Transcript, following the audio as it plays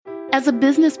As a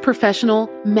business professional,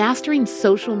 mastering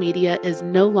social media is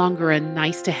no longer a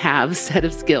nice-to-have set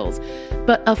of skills,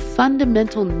 but a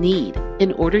fundamental need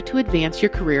in order to advance your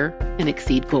career and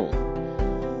exceed goals.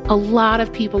 A lot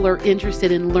of people are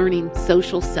interested in learning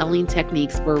social selling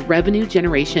techniques for revenue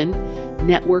generation,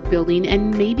 network building,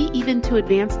 and maybe even to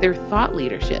advance their thought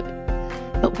leadership.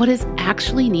 But what is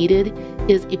actually needed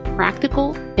is a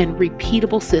practical and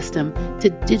repeatable system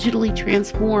to digitally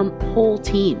transform whole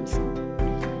teams.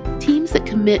 Teams that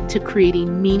commit to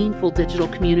creating meaningful digital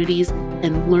communities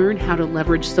and learn how to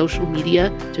leverage social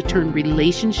media to turn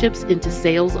relationships into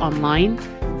sales online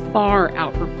far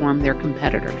outperform their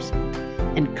competitors.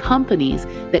 And companies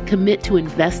that commit to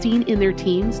investing in their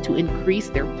teams to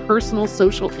increase their personal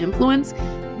social influence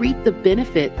reap the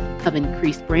benefit of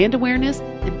increased brand awareness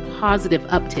and positive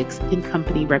upticks in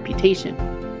company reputation.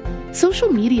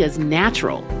 Social media is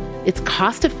natural. It's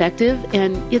cost-effective,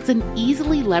 and it's an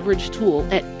easily leveraged tool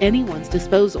at anyone's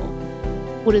disposal.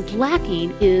 What is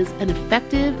lacking is an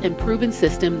effective and proven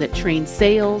system that trains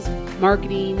sales,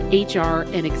 marketing, HR,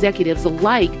 and executives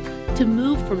alike to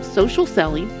move from social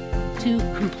selling to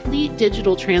complete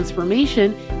digital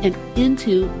transformation and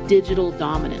into digital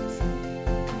dominance.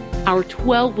 Our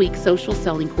 12-week social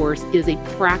selling course is a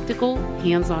practical,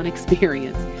 hands-on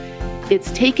experience.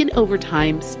 It's taken over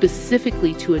time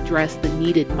specifically to address the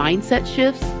needed mindset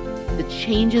shifts, the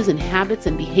changes in habits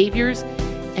and behaviors,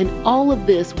 and all of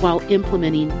this while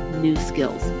implementing new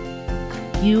skills.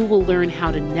 You will learn how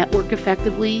to network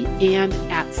effectively and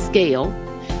at scale,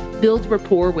 build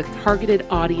rapport with targeted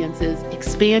audiences,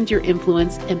 expand your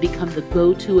influence, and become the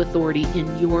go-to authority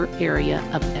in your area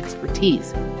of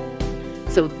expertise.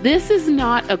 So this is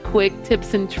not a quick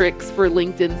tips and tricks for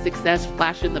LinkedIn success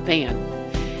flash in the pan.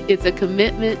 It's a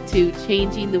commitment to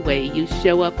changing the way you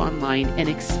show up online and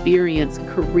experience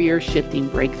career-shifting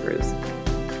breakthroughs.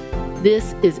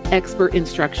 This is expert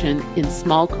instruction in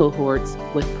small cohorts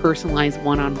with personalized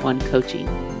one-on-one coaching.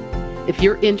 If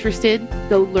you're interested,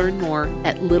 go learn more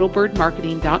at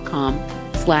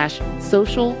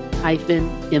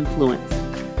littlebirdmarketing.com/social-influence.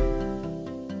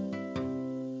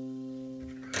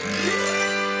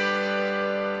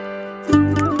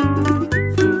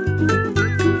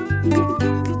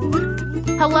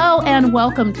 Hello and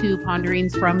welcome to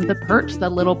Ponderings from the Perch, the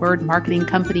Little Bird Marketing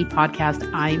Company podcast.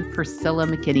 I'm Priscilla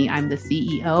McKinney. I'm the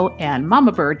CEO and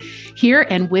Mama Bird here.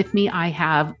 And with me, I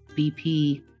have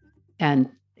VP and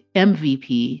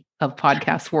MVP of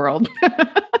Podcast World.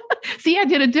 See, I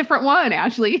did a different one,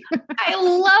 Ashley. I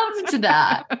loved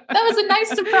that. That was a nice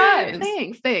surprise.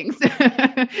 Thanks.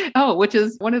 Oh, which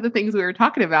is one of the things we were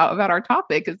talking about our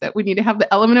topic is that we need to have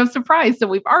the element of surprise. So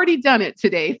we've already done it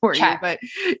today for you. But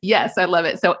yes, I love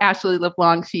it. So Ashley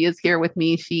LeBlanc, she is here with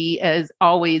me. She is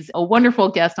always a wonderful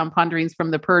guest on Ponderings from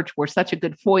the Perch. We're such a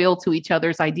good foil to each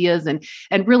other's ideas and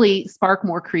really spark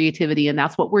more creativity. And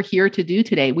that's what we're here to do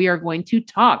today. We are going to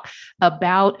talk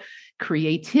about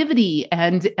creativity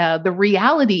and the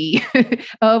reality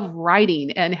of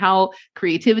writing and how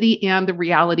creativity and the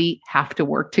reality have to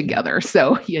work together.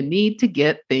 So you need to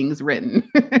get things written.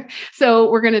 So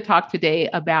we're going to talk today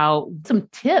about some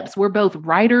tips. We're both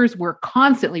writers. We're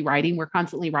constantly writing. We're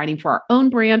constantly writing for our own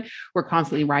brand. We're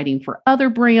constantly writing for other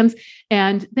brands.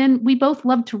 And then we both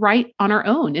love to write on our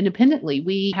own independently.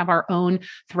 We have our own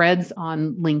threads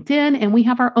on LinkedIn and we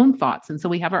have our own thoughts. And so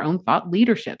we have our own thought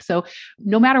leadership. So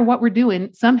no matter what we're doing,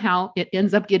 somehow it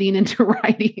ends up getting into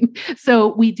writing.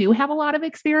 So we do have a lot of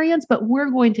experience, but we're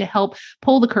going to help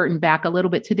pull the curtain back a little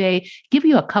bit today, give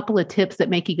you a couple of tips that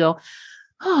make you go,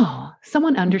 oh,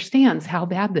 someone understands how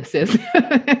bad this is.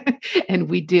 And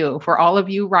we do. For all of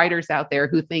you writers out there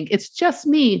who think it's just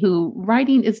me who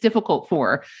writing is difficult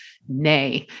for,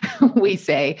 nay, we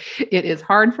say it is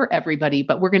hard for everybody,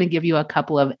 but we're going to give you a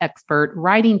couple of expert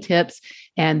writing tips,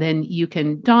 and then you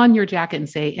can don your jacket and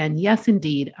say, and yes,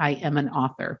 indeed, I am an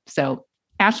author. So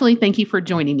Ashley, thank you for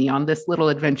joining me on this little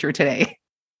adventure today.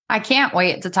 I can't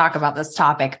wait to talk about this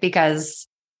topic because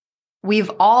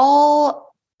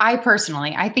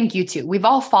I think you too, we've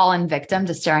all fallen victim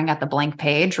to staring at the blank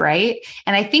page, right?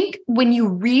 And I think when you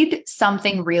read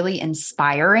something really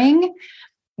inspiring,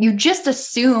 you just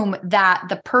assume that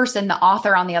the person, the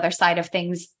author on the other side of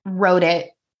things wrote it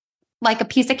like a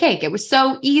piece of cake. It was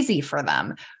so easy for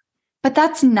them. But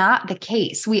that's not the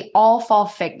case. We all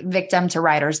fall victim to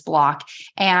writer's block.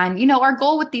 And, our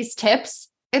goal with these tips,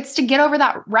 it's to get over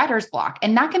that writer's block.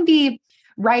 And that can be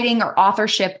writing or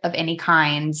authorship of any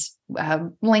kind, a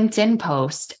LinkedIn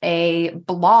post, a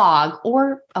blog,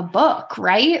 or a book,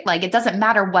 right? Like it doesn't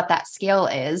matter what that scale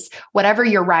is, whatever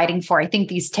you're writing for. I think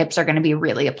these tips are going to be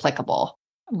really applicable.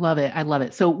 Love it. I love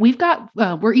it. So we've got,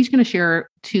 we're each going to share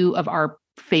two of our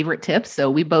favorite tips. So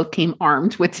we both came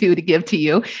armed with two to give to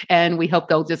you. And we hope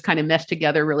they'll just kind of mesh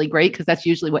together really great, because that's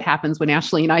usually what happens when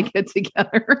Ashley and I get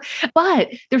together. But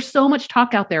there's so much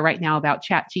talk out there right now about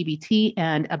ChatGPT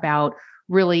and about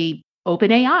really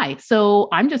OpenAI. So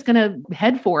I'm just going to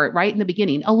head for it right in the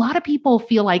beginning. A lot of people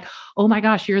feel like, oh my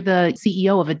gosh, you're the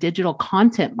CEO of a digital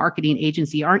content marketing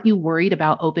agency. Aren't you worried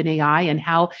about OpenAI and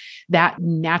how that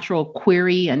natural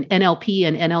query and NLP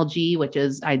and NLG, which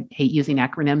is, I hate using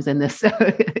acronyms in this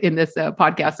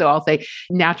podcast. So I'll say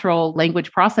natural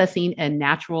language processing and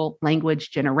natural language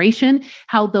generation,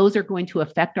 how those are going to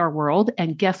affect our world.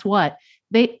 And guess what?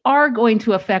 They are going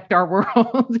to affect our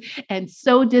world. And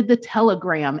so did the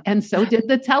telegram, and so did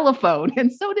the telephone,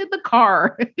 and so did the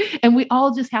car. And we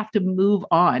all just have to move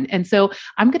on. And so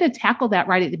I'm going to tackle that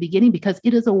right at the beginning, because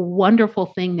it is a wonderful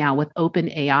thing now with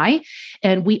OpenAI.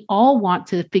 And we all want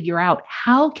to figure out,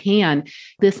 how can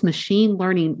this machine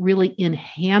learning really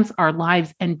enhance our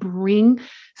lives and bring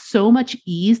so much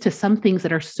ease to some things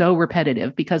that are so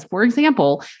repetitive? Because, for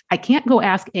example, I can't go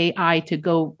ask AI to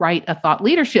go write a thought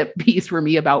leadership piece for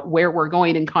me about where we're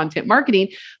going in content marketing,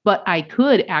 but I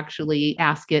could actually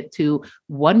ask it to,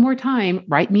 one more time,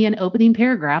 write me an opening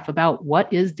paragraph about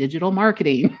what is digital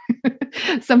marketing.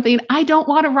 Something I don't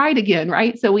want to write again,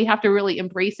 right? So we have to really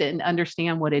embrace it and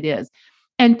understand what it is.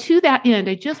 And to that end,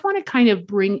 I just want to kind of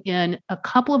bring in a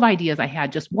couple of ideas I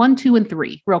had, just 1, 2, and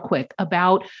 3, real quick,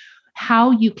 about how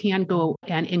you can go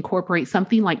and incorporate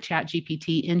something like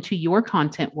ChatGPT into your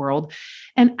content world.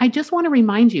 And I just want to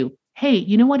remind you, hey,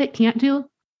 you know what it can't do?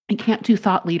 It can't do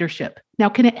thought leadership. Now,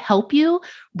 can it help you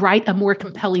write a more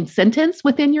compelling sentence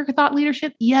within your thought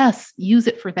leadership? Yes, use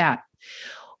it for that.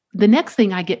 The next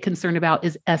thing I get concerned about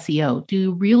is SEO. Do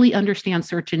you really understand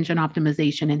search engine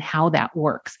optimization and how that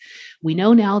works? We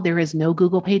know now there is no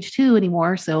Google Page 2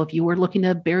 anymore. So if you were looking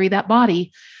to bury that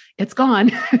body, it's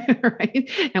gone,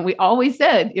 right? And we always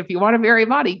said, if you want to bury a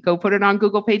body, go put it on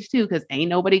Google Page 2, because ain't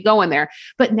nobody going there.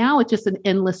 But now it's just an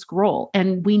endless scroll.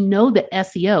 And we know that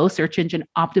SEO, search engine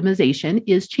optimization,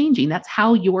 is changing. That's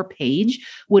how your page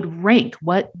would rank,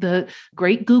 what the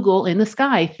great Google in the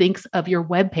sky thinks of your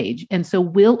web page. And so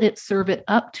will it serve it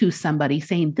up to somebody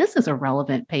saying, this is a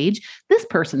relevant page? This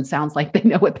person sounds like they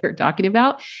know what they're talking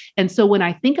about. And so when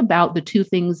I think about the two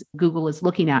things Google is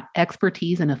looking at,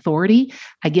 expertise and authority,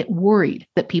 I get worried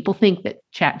that people think that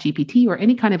ChatGPT or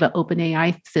any kind of an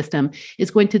OpenAI system is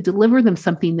going to deliver them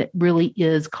something that really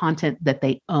is content that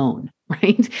they own,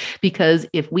 right? Because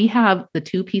if we have the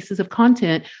two pieces of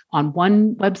content on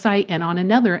one website and on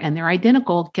another, and they're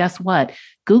identical, guess what?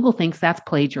 Google thinks that's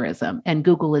plagiarism, and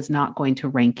Google is not going to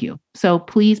rank you. So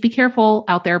please be careful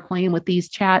out there playing with these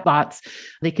chat bots.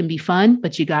 They can be fun,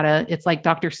 but it's like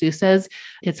Dr. Seuss says,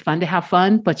 it's fun to have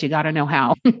fun, but you got to know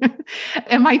how.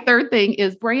 And my third thing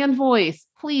is brand voice.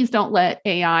 Please don't let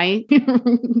AI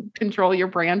control your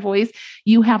brand voice.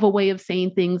 You have a way of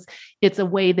saying things. It's a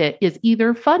way that is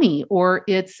either funny, or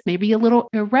it's maybe a little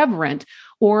irreverent,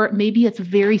 or maybe it's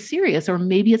very serious, or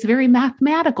maybe it's very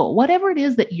mathematical. Whatever it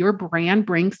is that your brand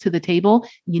brings to the table,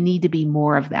 you need to be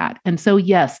more of that. And so,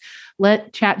 yes,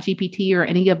 let ChatGPT or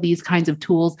any of these kinds of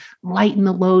tools lighten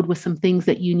the load with some things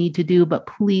that you need to do, but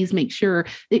please make sure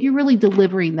that you're really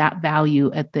delivering that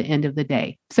value at the end of the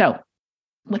day. So,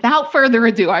 without further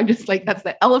ado, I'm just like, that's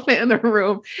the elephant in the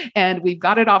room, and we've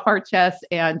got it off our chest,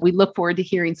 and we look forward to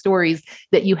hearing stories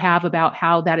that you have about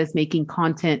how that is making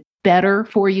content better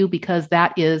for you, because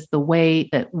that is the way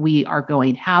that we are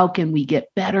going. How can we get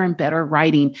better and better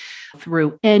writing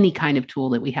through any kind of tool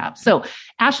that we have? So,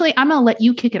 Ashley, I'm going to let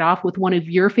you kick it off with one of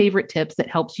your favorite tips that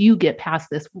helps you get past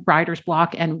this writer's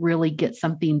block and really get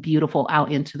something beautiful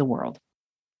out into the world.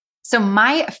 So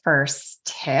my first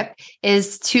tip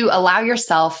is to allow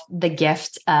yourself the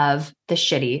gift of the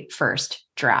shitty first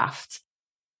draft.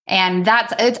 And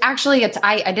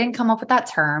I didn't come up with that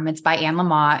term. It's by Anne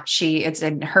Lamott. It's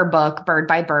in her book, Bird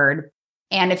by Bird.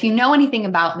 And if you know anything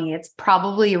about me, it's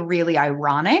probably really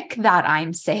ironic that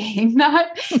I'm saying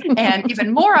that. And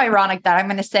even more ironic that I'm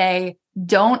going to say,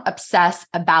 don't obsess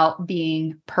about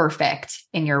being perfect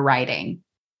in your writing.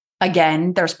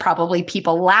 Again, there's probably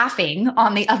people laughing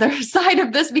on the other side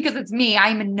of this because it's me.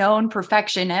 I'm a known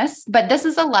perfectionist, but this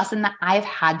is a lesson that I've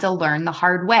had to learn the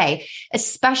hard way,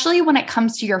 especially when it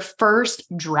comes to your first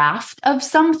draft of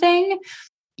something.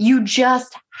 You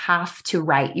just have to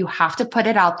write. You have to put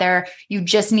it out there. You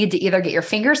just need to either get your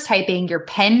fingers typing, your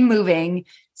pen moving.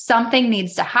 Something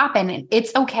needs to happen. And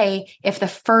it's okay if the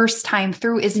first time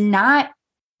through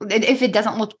if it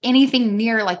doesn't look anything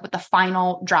near like what the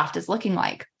final draft is looking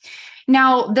like.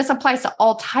 Now, this applies to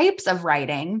all types of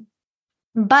writing,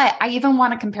 But I even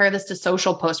want to compare this to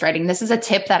social post writing. This is a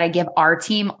tip that I give our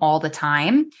team all the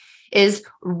time is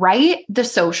write the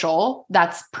social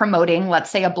that's promoting, let's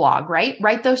say a blog, right?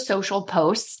 Write those social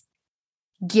posts,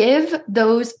 give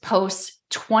those posts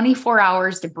 24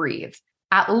 hours to breathe,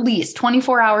 at least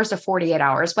 24 hours to 48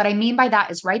 hours. What I mean by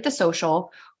that is write the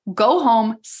social, go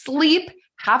home, sleep,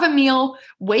 have a meal,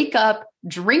 wake up,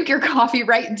 drink your coffee,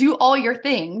 right? Do all your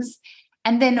things.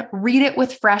 And then read it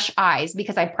with fresh eyes,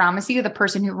 because I promise you, the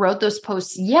person who wrote those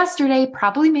posts yesterday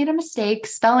probably made a mistake,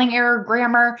 spelling error,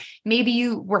 grammar. Maybe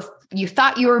you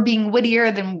thought you were being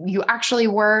wittier than you actually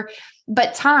were.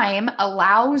 But time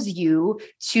allows you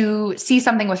to see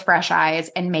something with fresh eyes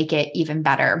and make it even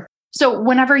better. So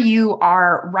whenever you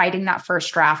are writing that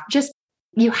first draft,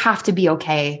 you have to be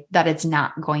okay that it's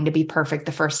not going to be perfect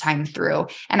the first time through.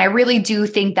 And I really do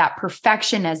think that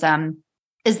perfectionism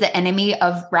is the enemy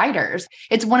of writers.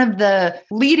 It's one of the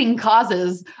leading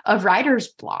causes of writer's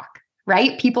block,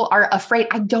 right? People are afraid.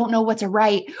 I don't know what to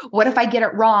write. What if I get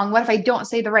it wrong? What if I don't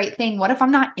say the right thing? What if I'm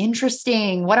not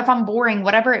interesting? What if I'm boring?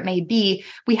 Whatever it may be,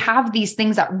 we have these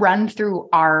things that run through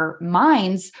our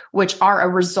minds, which are a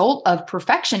result of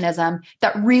perfectionism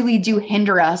that really do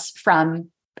hinder us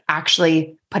from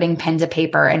actually putting pen to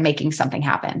paper and making something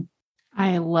happen.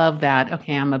 I love that.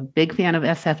 Okay. I'm a big fan of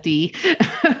SFD.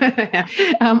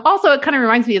 Also, it kind of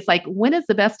reminds me, it's like, when is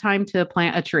the best time to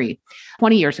plant a tree?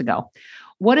 20 years ago.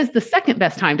 What is the second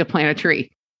best time to plant a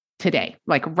tree? Today,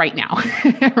 like right now.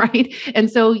 Right. And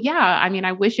so, yeah, I mean,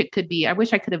 I wish I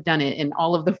could have done it in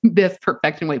all of the best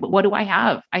perfection way, but what do I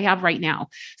have? I have right now.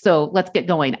 So let's get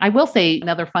going. I will say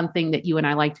another fun thing that you and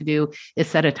I like to do is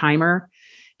set a timer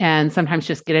and sometimes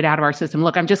just get it out of our system.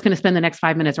 Look, I'm just going to spend the next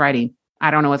 5 minutes writing. I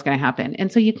don't know what's going to happen.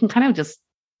 And so you can kind of just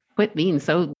quit being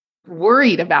so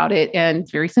worried about it. And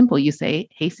it's very simple. You say,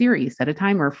 hey, Siri, set a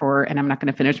timer for, and I'm not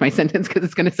going to finish my sentence because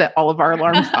it's going to set all of our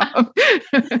alarms off,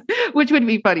 which would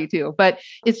be funny too. But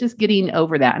it's just getting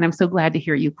over that. And I'm so glad to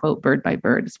hear you quote Bird by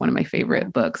Bird. It's one of my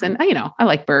favorite books. And, I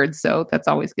like birds, so that's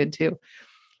always good too.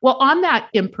 Well, on that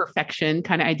imperfection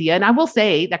kind of idea, and I will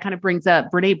say that kind of brings up,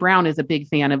 Brene Brown is a big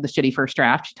fan of the shitty first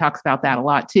draft. She talks about that a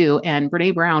lot too. And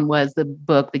Brene Brown was the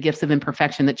book, The Gifts of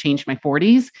Imperfection, that changed my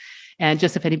 40s. And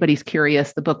just if anybody's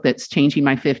curious, the book that's changing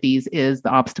my 50s is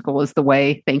The Obstacle is the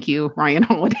Way. Thank you, Ryan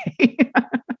Holiday.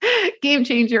 Game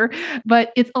changer.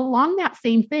 But it's along that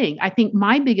same thing. I think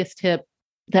my biggest tip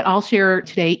that I'll share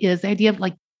today is the idea of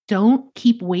don't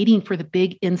keep waiting for the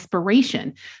big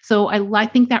inspiration. So I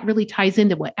think that really ties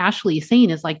into what Ashley is saying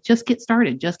is just get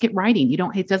started, just get writing.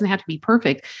 It doesn't have to be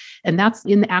perfect. And that's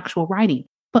in the actual writing,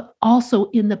 but also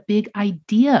in the big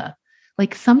idea.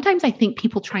 Sometimes I think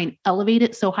people try and elevate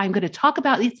it so high. I'm going to talk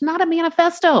about, it's not a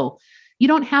manifesto. You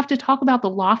don't have to talk about the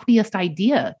loftiest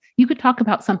idea. You could talk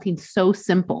about something so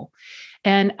simple.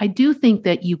 And I do think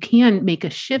that you can make a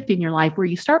shift in your life where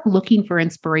you start looking for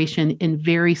inspiration in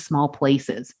very small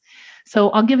places.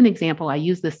 So I'll give an example. I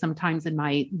use this sometimes in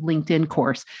my LinkedIn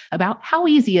course about how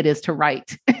easy it is to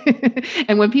write.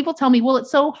 And when people tell me, well, it's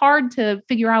so hard to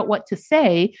figure out what to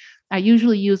say, I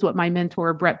usually use what my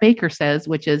mentor, Brett Baker, says,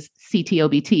 which is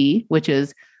CTOBT, which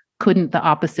is, couldn't the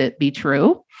opposite be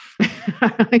true?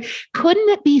 Couldn't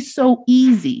it be so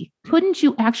easy? Couldn't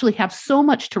you actually have so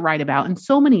much to write about and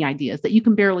so many ideas that you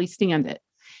can barely stand it?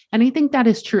 And I think that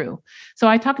is true. So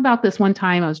I talk about this one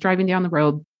time. I was driving down the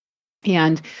road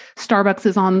and Starbucks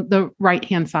is on the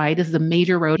right-hand side. This is a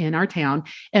major road in our town.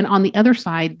 And on the other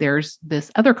side, there's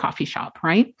this other coffee shop,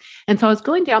 right? And so I was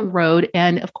going down the road,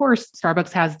 and of course,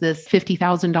 Starbucks has this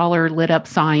 $50,000 lit up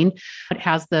sign. It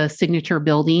has the signature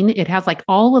building. It has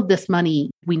all of this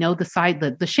money. We know the side,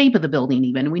 the shape of the building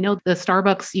even. We know the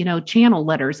Starbucks, channel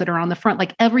letters that are on the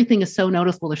front. Everything is so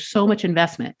noticeable. There's so much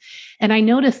investment. And I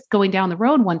noticed going down the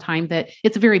road one time that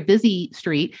it's a very busy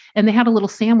street, and they had a little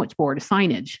sandwich board, a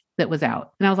signage that was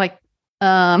out. And I was like,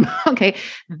 okay,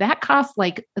 that costs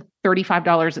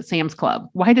 $35 at Sam's Club.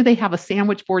 Why do they have a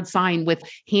sandwich board sign with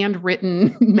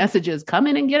handwritten messages? Come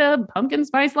in and get a pumpkin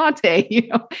spice latte,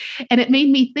 And it made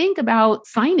me think about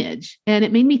signage, and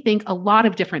it made me think a lot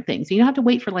of different things. You don't have to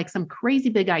wait for some crazy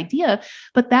big idea,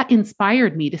 but that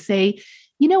inspired me to say,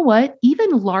 you know what? Even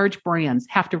large brands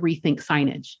have to rethink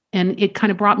signage. And it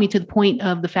kind of brought me to the point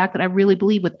of the fact that I really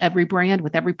believe with every brand,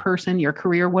 with every person, your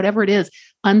career, whatever it is,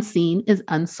 unseen is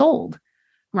unsold,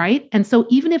 right? And so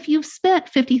even if you've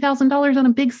spent $50,000 on a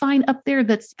big sign up there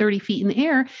that's 30 feet in the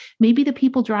air, maybe the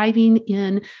people driving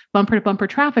in bumper to bumper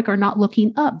traffic are not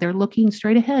looking up. They're looking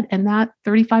straight ahead. And that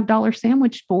 $35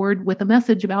 sandwich board with a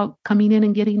message about coming in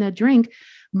and getting a drink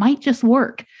might just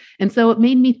work. And so it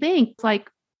made me think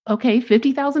Okay,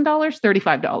 $50,000,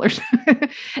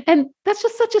 $35. And that's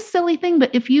just such a silly thing.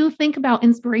 But if you think about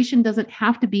inspiration doesn't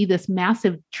have to be this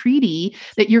massive treaty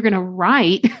that you're going to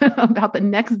write about the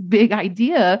next big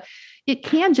idea. It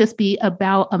can just be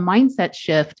about a mindset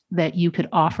shift that you could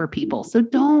offer people. So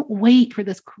don't wait for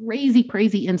this crazy,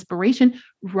 crazy inspiration.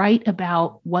 Write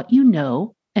about what you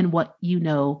know and what you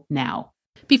know now.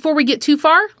 Before we get too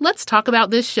far, let's talk about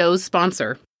this show's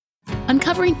sponsor.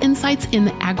 Uncovering insights in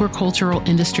the agricultural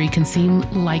industry can seem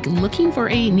like looking for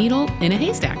a needle in a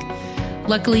haystack.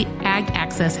 Luckily, Ag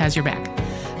Access has your back.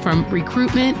 From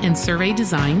recruitment and survey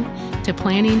design to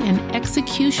planning and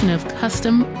execution of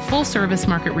custom full-service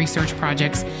market research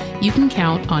projects, you can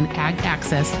count on Ag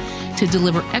Access to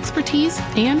deliver expertise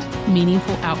and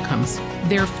meaningful outcomes.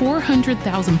 Their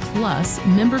 400,000 plus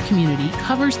member community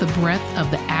covers the breadth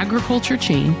of the agriculture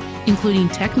chain, including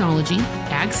technology,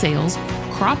 ag sales,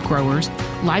 crop growers,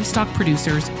 livestock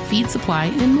producers, feed supply,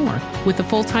 and more. With a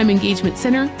full-time engagement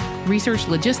center, research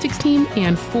logistics team,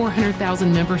 and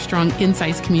 400,000 member-strong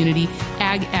insights community,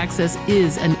 Ag Access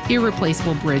is an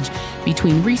irreplaceable bridge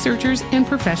between researchers and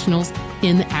professionals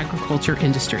in the agriculture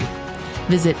industry.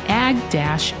 Visit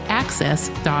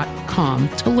ag-access.com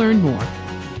to learn more.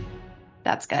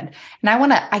 That's good.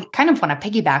 And I kind of want to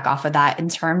piggyback off of that in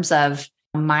terms of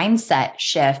mindset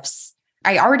shifts.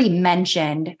 I already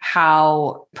mentioned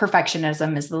how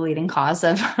perfectionism is the leading cause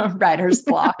of writer's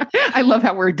block. I love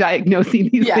how we're diagnosing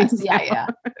these things. Yeah.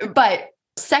 But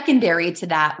secondary to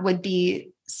that would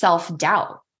be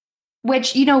self-doubt,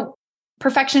 which,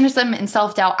 perfectionism and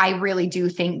self-doubt, I really do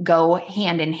think go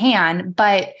hand in hand,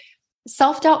 but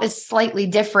self-doubt is slightly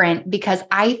different because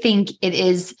I think it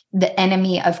is the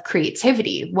enemy of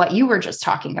creativity, what you were just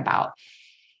talking about.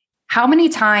 How many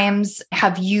times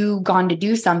have you gone to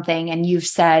do something and you've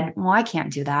said, well, I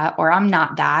can't do that, or I'm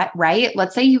not that, right?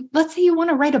 Let's say you want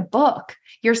to write a book.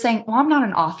 You're saying, well, I'm not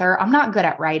an author. I'm not good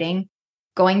at writing.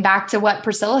 Going back to what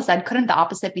Priscilla said, couldn't the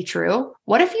opposite be true?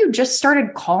 What if you just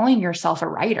started calling yourself a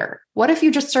writer? What if you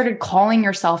just started calling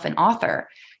yourself an author?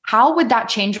 How would that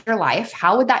change your life?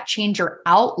 How would that change your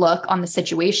outlook on the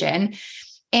situation?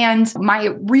 And my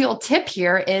real tip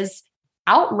here is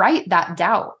outright that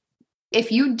doubt. If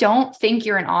you don't think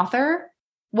you're an author,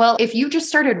 well, if you just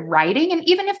started writing, and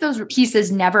even if those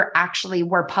pieces never actually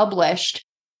were published,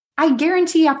 I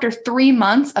guarantee after 3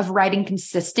 months of writing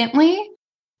consistently,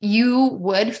 you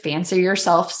would fancy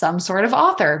yourself some sort of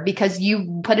author because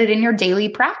you put it in your daily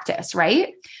practice,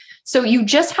 right? So you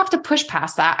just have to push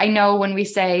past that. I know when we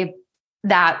say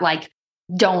that, like,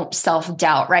 don't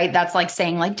self-doubt, right? That's like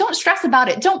saying, like, don't stress about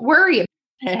it. Don't worry.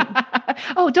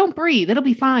 Oh, don't breathe. It'll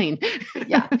be fine.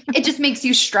 Yeah. It just makes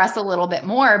you stress a little bit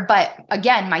more. But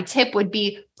again, my tip would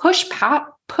be push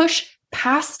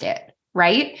past it,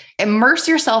 right? Immerse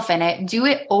yourself in it, do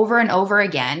it over and over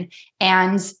again.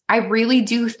 And I really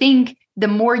do think the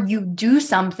more you do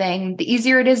something, the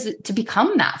easier it is to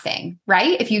become that thing,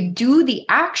 right? If you do the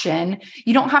action,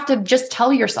 you don't have to just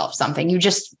tell yourself something.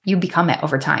 You become it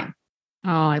over time.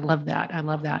 Oh, I love that. I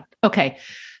love that. Okay.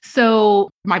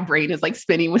 So my brain is like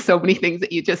spinning with so many things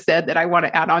that you just said that I want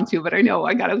to add on to, but I know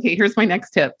okay, here's my next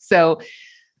tip. So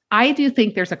I do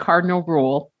think there's a cardinal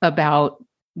rule about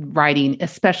writing,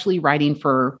 especially writing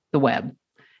for the web.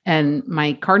 And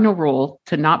my cardinal rule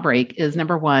to not break is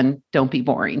number 1, don't be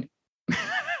boring.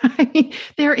 I mean,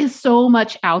 there is so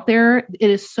much out there.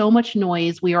 It is so much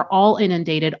noise. We are all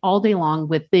inundated all day long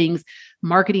with things,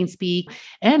 marketing speak,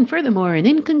 and furthermore, and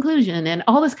in conclusion, and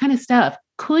all this kind of stuff.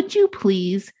 Could you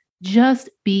please just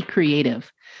be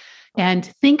creative and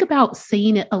think about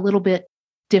saying it a little bit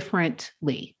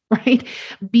differently, right?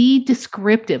 Be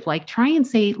descriptive, like try and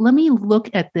say, let me look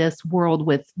at this world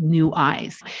with new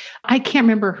eyes. I can't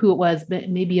remember who it was, but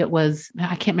maybe I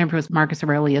can't remember if it was Marcus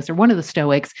Aurelius or one of the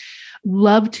Stoics,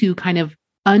 love to kind of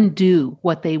undo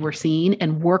what they were seeing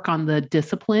and work on the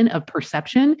discipline of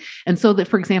perception. And so that,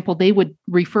 for example, they would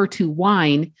refer to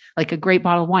wine, like a great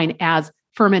bottle of wine, as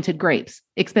fermented grapes,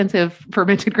 expensive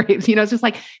fermented grapes. It's just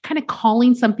like kind of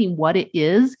calling something what it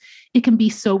is. It can be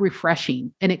so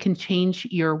refreshing and it can change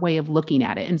your way of looking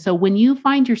at it. And so when you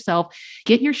find yourself,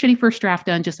 get your shitty first draft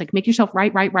done, just like make yourself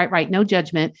write, no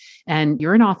judgment. And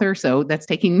you're an author. So that's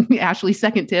taking Ashley's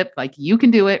second tip. Like you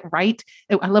can do it, right?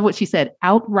 I love what she said,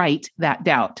 outright that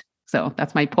doubt. So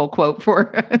that's my pull quote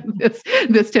for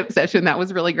this tip session. That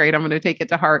was really great. I'm going to take it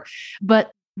to heart.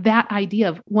 But that idea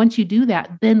of once you do that,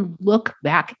 then look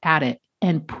back at it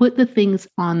and put the things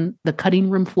on the cutting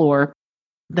room floor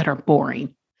that are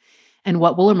boring. And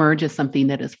what will emerge is something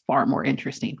that is far more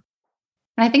interesting.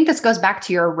 And I think this goes back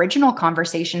to your original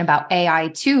conversation about AI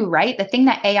too, right? The thing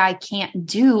that AI can't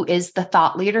do is the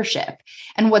thought leadership.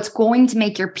 And what's going to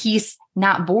make your piece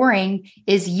not boring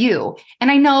is you. And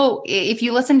I know if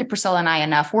you listen to Priscilla and I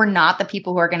enough, we're not the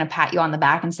people who are going to pat you on the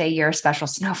back and say you're a special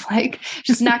snowflake. It's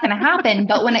just not going to happen.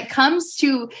 But when it comes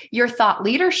to your thought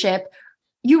leadership,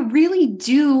 you really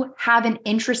do have an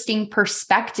interesting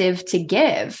perspective to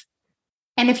give.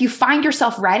 And if you find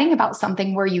yourself writing about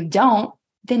something where you don't,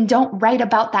 then don't write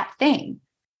about that thing.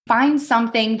 Find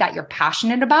something that you're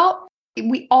passionate about.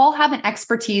 We all have an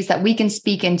expertise that we can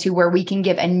speak into where we can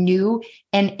give a new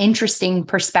and interesting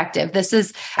perspective.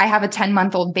 I have a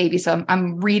 10-month-old baby, so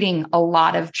I'm reading a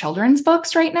lot of children's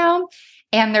books right now.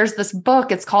 And there's this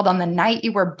book, it's called On the Night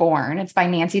You Were Born. It's by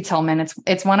Nancy Tillman.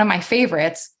 It's one of my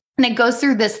favorites. And it goes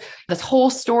through this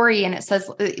whole story. And it says,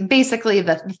 basically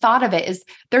the thought of it is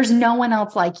there's no one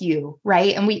else like you,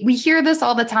 right? And we hear this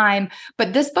all the time,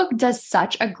 but this book does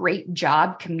such a great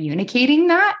job communicating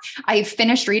that. I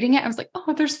finished reading it. I was like,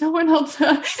 oh, there's no one else.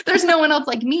 There's no one else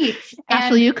like me.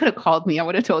 Ashley, you could have called me. I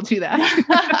would have told you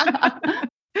that.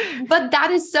 But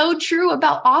that is so true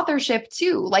about authorship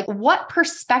too. Like, what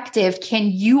perspective can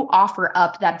you offer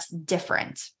up that's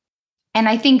different? And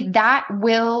I think that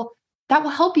will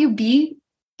help you be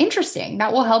interesting.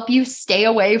 That will help you stay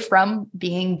away from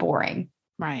being boring.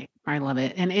 Right. I love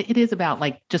it. And it is about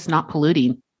like just not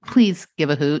polluting. Please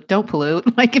give a hoot. Don't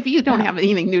pollute. Like if you don't have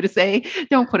anything new to say,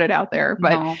 don't put it out there.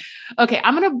 But okay,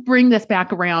 I'm going to bring this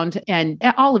back around. And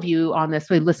all of you on this,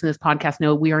 who listen to this podcast,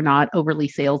 know we are not overly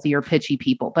salesy or pitchy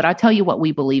people. But I'll tell you what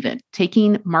we believe in: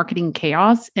 taking marketing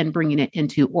chaos and bringing it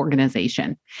into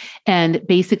organization, and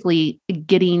basically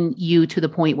getting you to the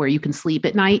point where you can sleep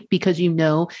at night because you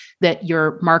know that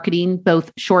your marketing,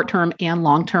 both short-term and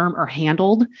long-term, are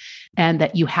handled, and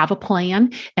that you have a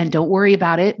plan. And don't worry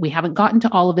about it. We haven't gotten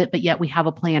to all of it, but yet we have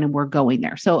a plan and we're going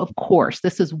there. So of course,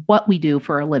 this is what we do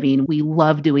for a living. We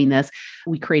love doing this.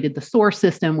 We created the SOAR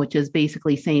system, which is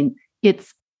basically saying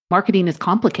marketing is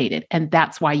complicated and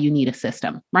that's why you need a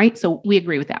system, right? So we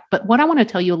agree with that. But what I want to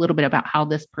tell you a little bit about how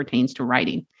this pertains to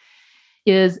writing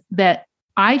is that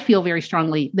I feel very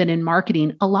strongly that in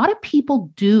marketing, a lot of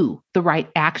people do the right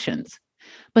actions,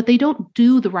 but they don't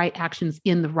do the right actions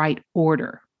in the right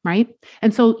order. Right.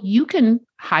 And so you can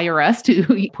hire us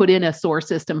to put in a SOAR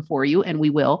system for you, and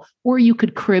we will, or you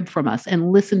could crib from us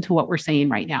and listen to what we're saying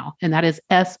right now. And that is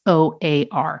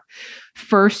SOAR.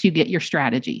 First, you get your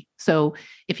strategy. So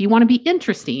if you want to be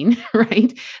interesting,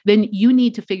 right, then you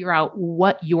need to figure out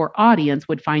what your audience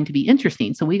would find to be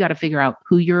interesting. So we got to figure out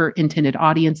who your intended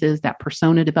audience is, that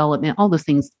persona development, all those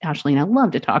things Ashley and I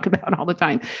love to talk about all the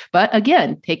time. But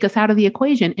again, take us out of the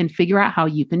equation and figure out how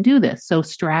you can do this. So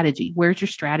strategy, where's your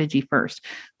strategy first?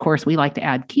 Of course, we like to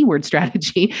add keyword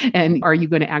strategy. And are you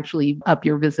going to actually up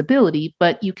your visibility?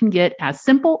 But you can get as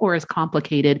simple or as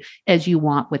complicated as you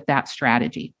want with that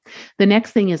strategy. The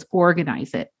next thing is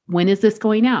organize it. When is this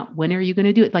going out? When are you going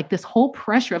to do it? Like this whole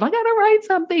pressure of I got to write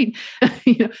something.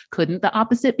 Couldn't the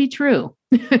opposite be true?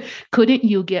 Couldn't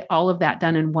you get all of that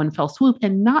done in one fell swoop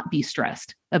and not be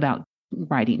stressed about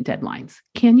writing deadlines?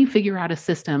 Can you figure out a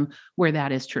system where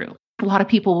that is true? A lot of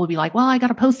people will be like, well, I got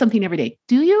to post something every day.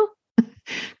 Do you?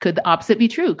 Could the opposite be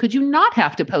true? Could you not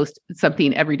have to post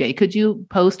something every day? Could you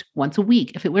post once a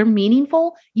week? If it were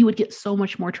meaningful, you would get so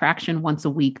much more traction once a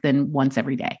week than once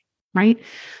every day. Right?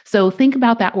 So think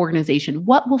about that organization.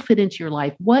 What will fit into your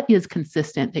life? What is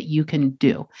consistent that you can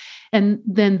do? And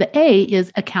then the A is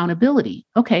accountability.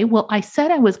 Okay, well, I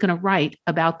said I was going to write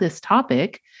about this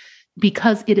topic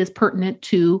because it is pertinent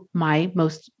to my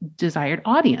most desired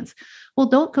audience. Well,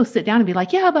 don't go sit down and be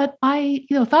like, yeah, but I,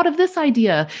 thought of this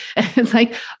idea. It's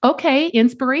like, okay,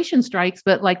 inspiration strikes.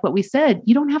 But like what we said,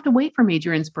 you don't have to wait for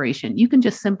major inspiration. You can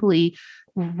just simply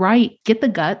write, get the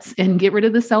guts and get rid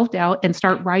of the self-doubt and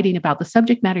start writing about the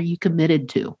subject matter you committed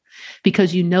to,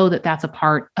 because you know that that's a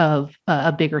part of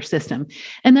a bigger system.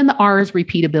 And then the R is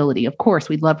repeatability. Of course,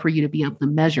 we'd love for you to be able to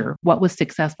measure what was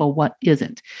successful, what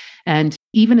isn't. And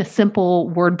even a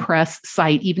simple WordPress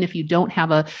site, even if you don't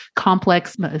have a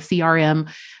complex CRM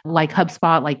like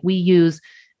HubSpot, like we use,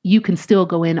 you can still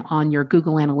go in on your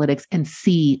Google Analytics and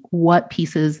see what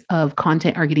pieces of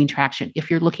content are getting traction. If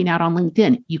you're looking out on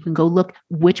LinkedIn, you can go look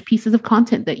which pieces of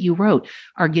content that you wrote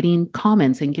are getting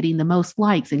comments and getting the most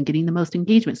likes and getting the most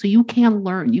engagement. So you can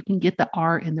learn, you can get the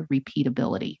R in the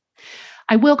repeatability.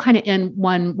 I will kind of end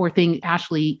one more thing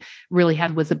Ashley really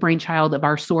had was the brainchild of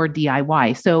our SOAR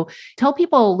DIY. So tell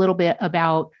people a little bit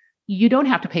about, you don't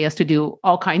have to pay us to do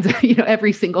all kinds of,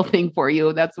 every single thing for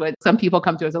you. That's what some people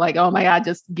come to us like, oh my God,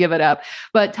 just give it up.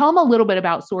 But tell them a little bit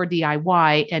about SOAR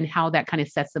DIY and how that kind of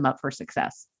sets them up for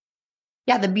success.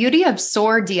 Yeah, the beauty of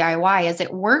SOAR DIY is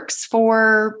it works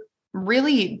for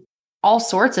really all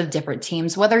sorts of different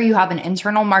teams, whether you have an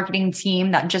internal marketing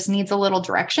team that just needs a little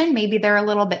direction, maybe they're a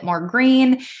little bit more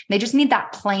green, they just need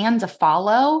that plan to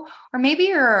follow, or maybe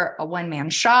you're a one-man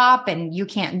shop and you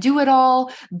can't do it all,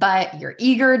 but you're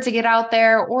eager to get out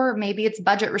there, or maybe it's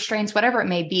budget restraints, whatever it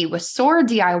may be. With SOAR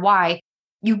DIY,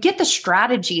 you get the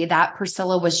strategy that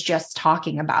Priscilla was just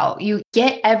talking about. You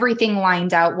get everything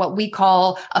lined out, what we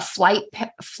call a flight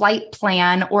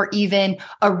plan, or even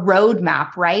a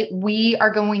roadmap, right? We are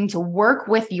going to work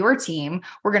with your team.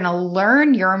 We're going to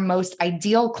learn your most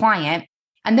ideal client,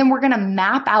 and then we're going to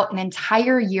map out an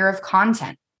entire year of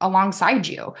content alongside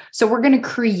you. So we're going to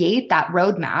create that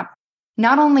roadmap.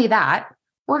 Not only that,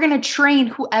 we're going to train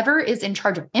whoever is in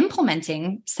charge of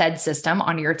implementing said system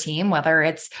on your team, whether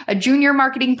it's a junior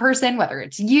marketing person, whether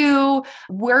it's you.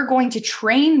 We're going to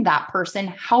train that person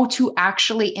how to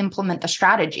actually implement the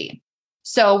strategy.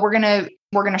 So we're going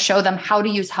to show them how to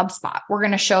use HubSpot. We're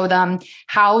going to show them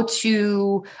how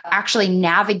to actually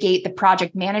navigate the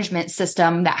project management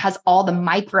system that has all the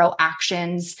micro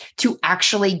actions to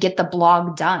actually get the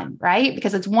blog done, right?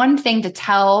 Because it's one thing to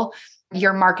tell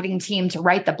your marketing team to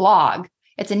write the blog.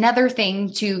 It's another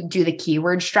thing to do the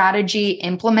keyword strategy,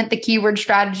 implement the keyword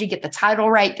strategy, get the title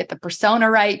right, get the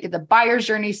persona right, get the buyer's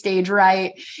journey stage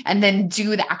right, and then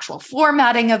do the actual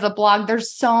formatting of the blog.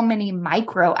 There's so many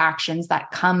micro actions that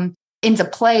come into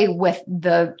play with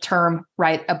the term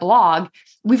write a blog.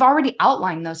 We've already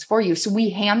outlined those for you. So we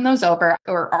hand those over,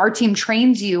 or our team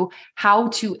trains you how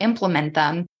to implement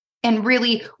them. And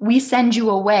really, we send you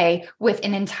away with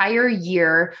an entire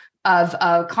year of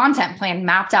a content plan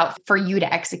mapped out for you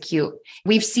to execute.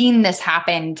 We've seen this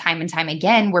happen time and time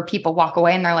again, where people walk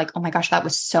away and they're like, oh my gosh, that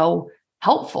was so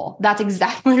helpful. That's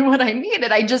exactly what I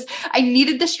needed. I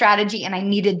needed the strategy and I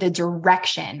needed the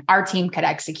direction our team could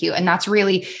execute. And that's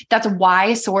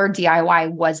why SOAR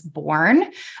DIY was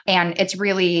born. And it's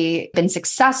really been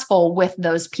successful with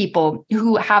those people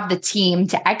who have the team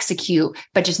to execute,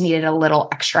 but just needed a little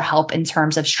extra help in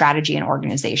terms of strategy and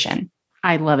organization.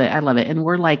 I love it. I love it. And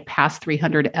we're like past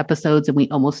 300 episodes and we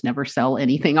almost never sell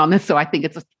anything on this. So I think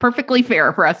it's perfectly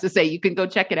fair for us to say you can go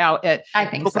check it out at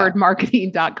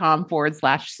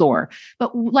littlebirdmarketing.com/SOAR.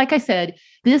 But like I said,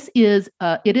 it is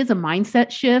a mindset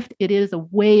shift. It is a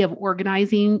way of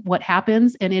organizing what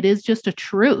happens. And it is just a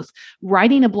truth.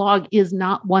 Writing a blog is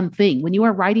not one thing. When you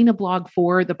are writing a blog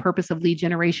for the purpose of lead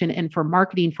generation and for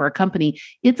marketing for a company,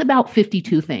 it's about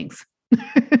 52 things.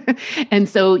 And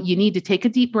so you need to take a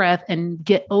deep breath and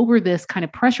get over this kind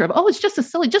of pressure of, it's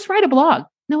just write a blog.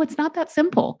 No, it's not that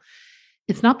simple.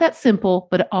 It's not that simple,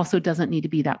 but it also doesn't need to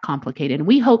be that complicated. And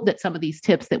we hope that some of these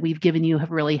tips that we've given you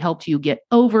have really helped you get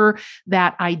over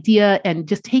that idea and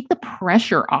just take the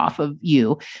pressure off of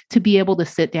you to be able to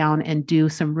sit down and do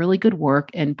some really good work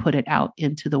and put it out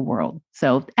into the world.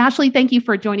 So Ashley, thank you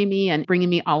for joining me and bringing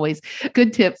me always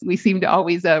good tips. We seem to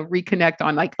always reconnect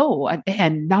on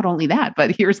and not only that,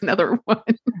 but here's another one.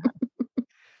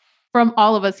 From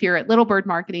all of us here at Little Bird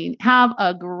Marketing, have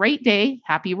a great day,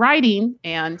 happy writing,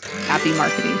 and happy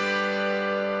marketing.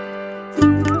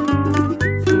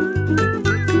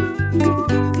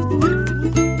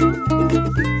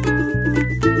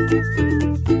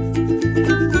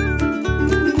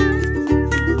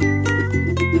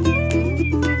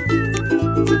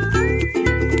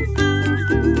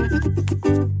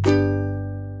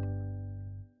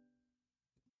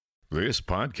 This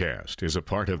podcast is a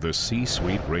part of the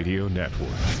C-Suite Radio Network.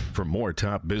 For more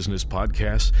top business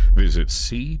podcasts, visit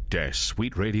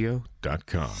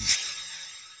c-suiteradio.com.